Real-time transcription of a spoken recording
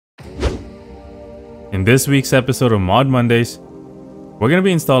In this week's episode of Mod Mondays, we're going to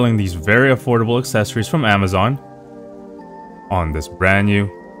be installing these very affordable accessories from Amazon on this brand new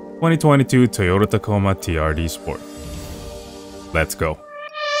 2022 Toyota Tacoma TRD Sport. Let's go.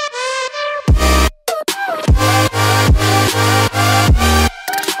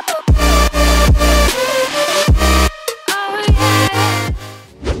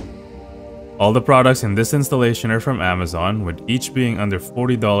 All the products in this installation are from Amazon, with each being under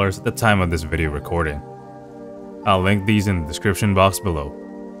 $40 at the time of this video recording. I'll link these in the description box below.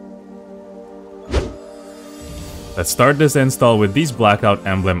 Let's start this install with these Blackout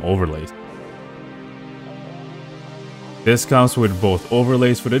Emblem overlays. This comes with both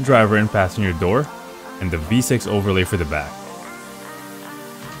overlays for the driver and passenger door, and the V6 overlay for the back.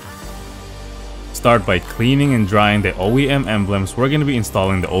 Start by cleaning and drying the OEM emblems we're going to be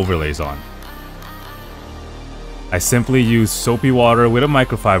installing the overlays on. I simply use soapy water with a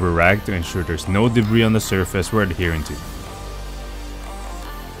microfiber rag to ensure there's no debris on the surface we're adhering to.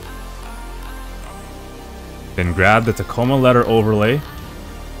 Then grab the Tacoma letter overlay,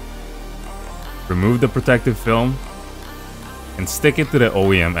 remove the protective film, and stick it to the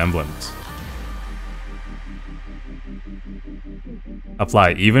OEM emblems.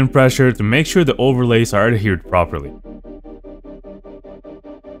 Apply even pressure to make sure the overlays are adhered properly.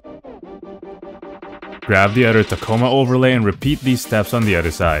 Grab the other Tacoma overlay and repeat these steps on the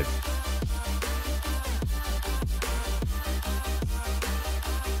other side.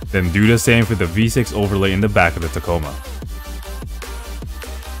 Then do the same for the V6 overlay in the back of the Tacoma.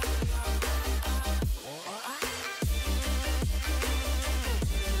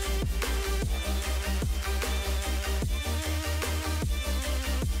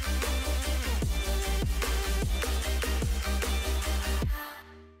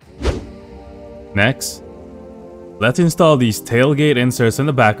 Next, let's install these tailgate inserts in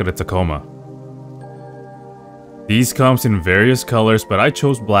the back of the Tacoma. These comes in various colors, but I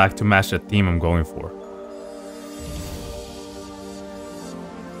chose black to match the theme I'm going for.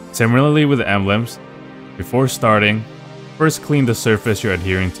 Similarly with the emblems, before starting, first clean the surface you're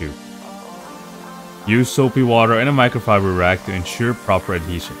adhering to. Use soapy water and a microfiber rag to ensure proper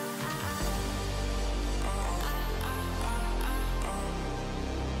adhesion.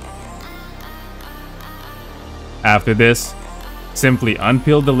 After this, simply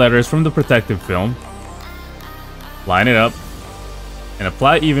unpeel the letters from the protective film, line it up, and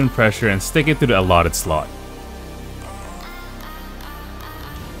apply even pressure and stick it to the allotted slot.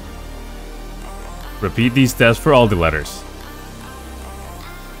 Repeat these steps for all the letters.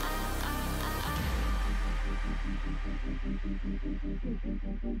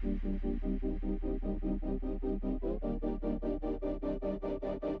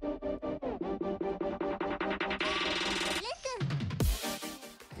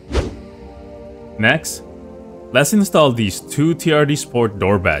 Next, let's install these two TRD Sport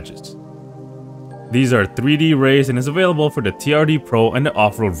door badges. These are 3D raised and is available for the TRD Pro and the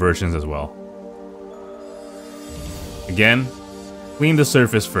off-road versions as well. Again, clean the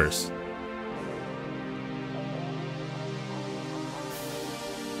surface first.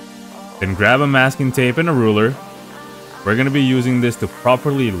 Then grab a masking tape and a ruler. We're going to be using this to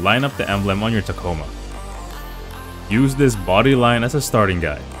properly line up the emblem on your Tacoma. Use this body line as a starting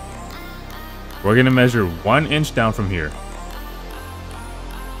guide. We're going to measure 1 inch down from here.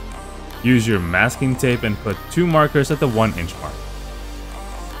 Use your masking tape and put 2 markers at the 1 inch mark.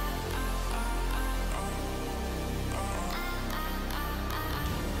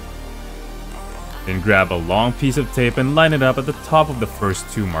 Then grab a long piece of tape and line it up at the top of the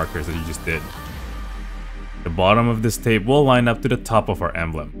first 2 markers that you just did. The bottom of this tape will line up to the top of our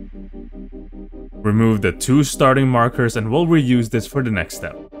emblem. Remove the 2 starting markers and we'll reuse this for the next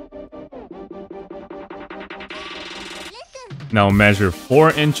step. Now measure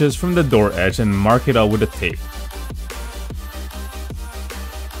 4 inches from the door edge and mark it out with a tape.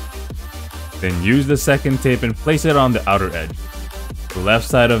 Then use the second tape and place it on the outer edge. The left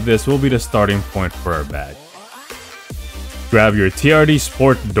side of this will be the starting point for our badge. Grab your TRD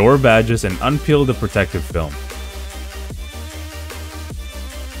Sport door badges and unpeel the protective film.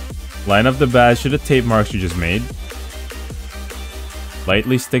 Line up the badge to the tape marks you just made.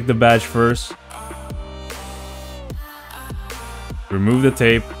 Lightly stick the badge first. Remove the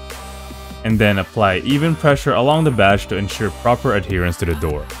tape, and then apply even pressure along the badge to ensure proper adherence to the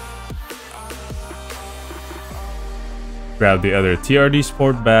door. Grab the other TRD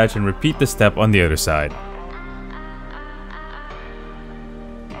Sport badge and repeat the step on the other side.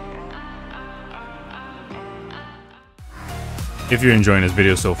 If you're enjoying this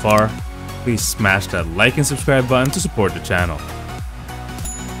video so far, please smash that like and subscribe button to support the channel.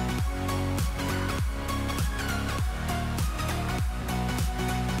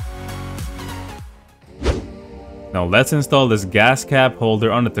 Now let's install this gas cap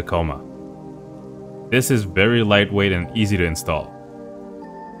holder on the Tacoma. This is very lightweight and easy to install.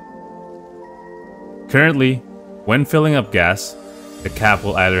 Currently, when filling up gas, the cap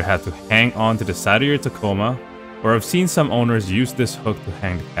will either have to hang on to the side of your Tacoma, or I've seen some owners use this hook to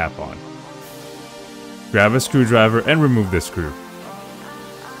hang the cap on. Grab a screwdriver and remove this screw.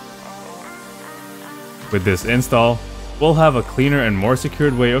 With this install, we'll have a cleaner and more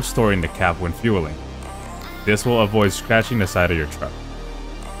secured way of storing the cap when fueling. This will avoid scratching the side of your truck.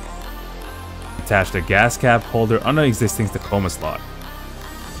 Attach the gas cap holder on the existing Tacoma slot.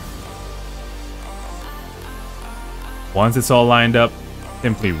 Once it's all lined up,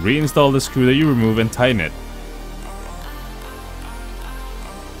 simply reinstall the screw that you removed and tighten it.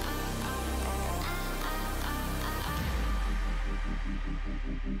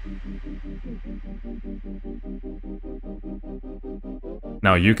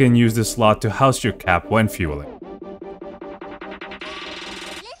 Now you can use this slot to house your cap when fueling.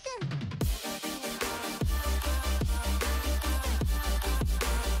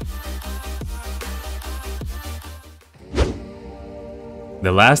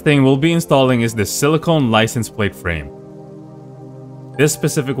 The last thing we'll be installing is the silicone license plate frame. This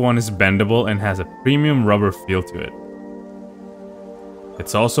specific one is bendable and has a premium rubber feel to it.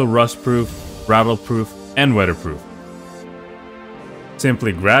 It's also rust-proof, rattle-proof, and weatherproof.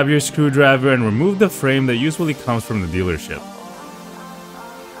 Simply grab your screwdriver and remove the frame that usually comes from the dealership.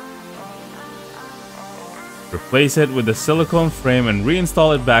 Replace it with the silicone frame and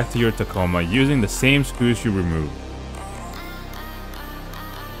reinstall it back to your Tacoma using the same screws you removed.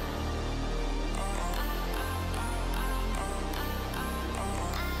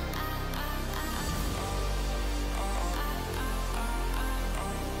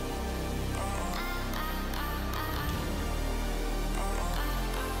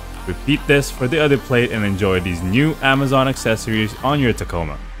 Repeat this for the other plate and enjoy these new Amazon accessories on your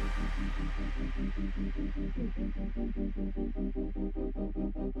Tacoma.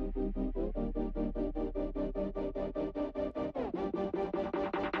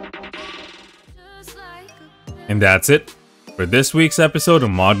 And that's it for this week's episode of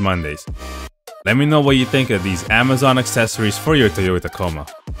Mod Mondays. Let me know what you think of these Amazon accessories for your Toyota Tacoma.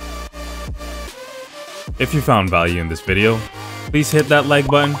 If you found value in this video, please hit that like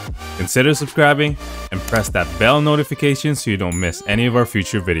button, consider subscribing, and press that bell notification so you don't miss any of our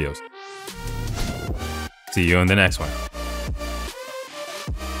future videos. See you in the next one.